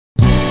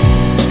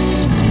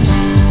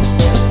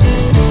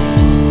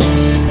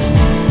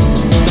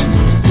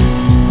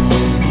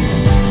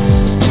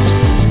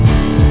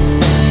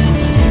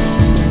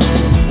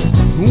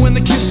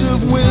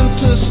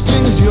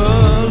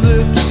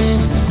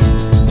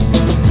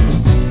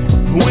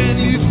When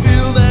you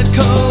feel that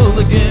cold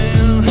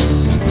again,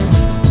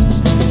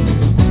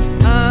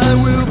 I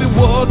will be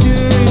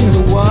walking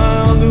the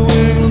wild New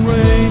England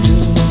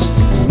ranges,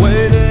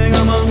 waiting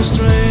among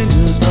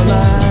strangers, a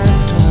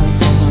lifetime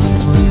for my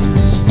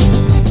friends.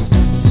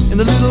 In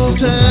the little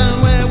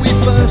town where we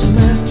first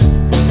met,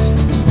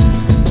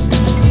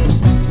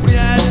 we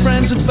had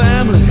friends and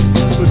family,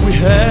 but we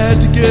had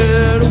to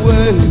get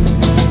away.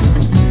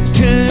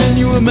 Can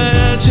you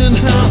imagine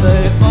how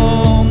they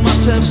all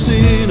must have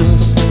seen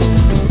us?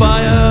 The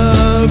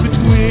fire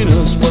between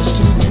us was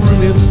too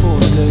brilliant for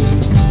a day.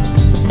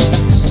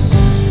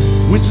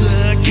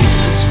 Winter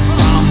kisses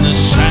from the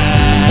shadows.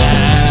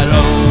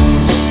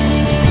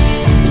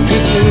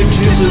 Winter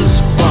kisses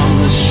from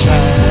the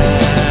shadows.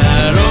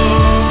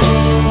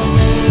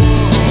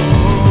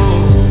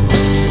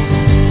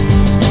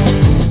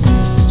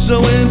 So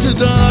into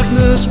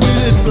darkness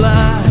we'd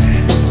fly,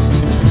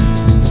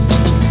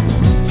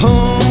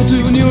 home to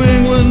New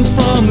England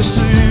from the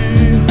sea.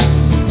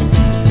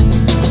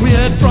 We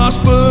had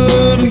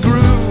prospered and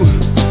grew,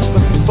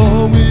 but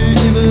before we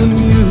even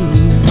knew,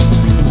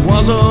 it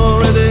was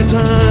already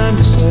time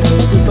to say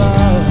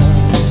goodbye.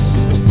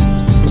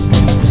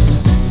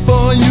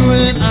 For you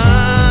and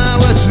I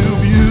were too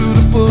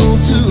beautiful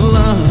to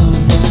love.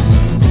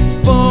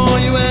 For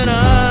you and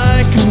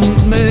I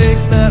couldn't make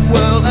that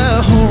world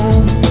our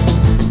home.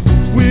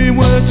 We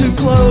were too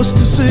close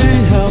to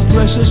see how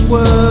precious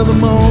were the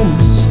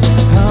moments,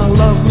 how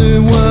lovely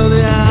were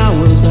the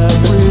hours that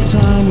brief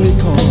time we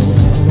called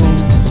our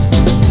own.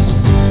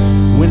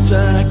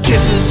 Winter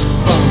kisses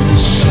from the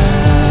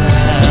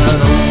shadows.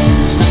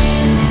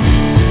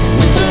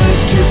 Winter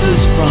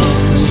kisses from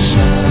the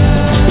shadows.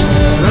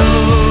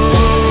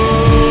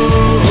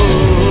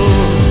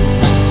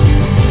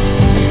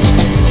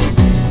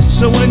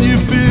 So when you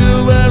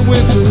feel that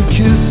winter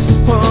kiss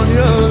upon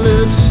your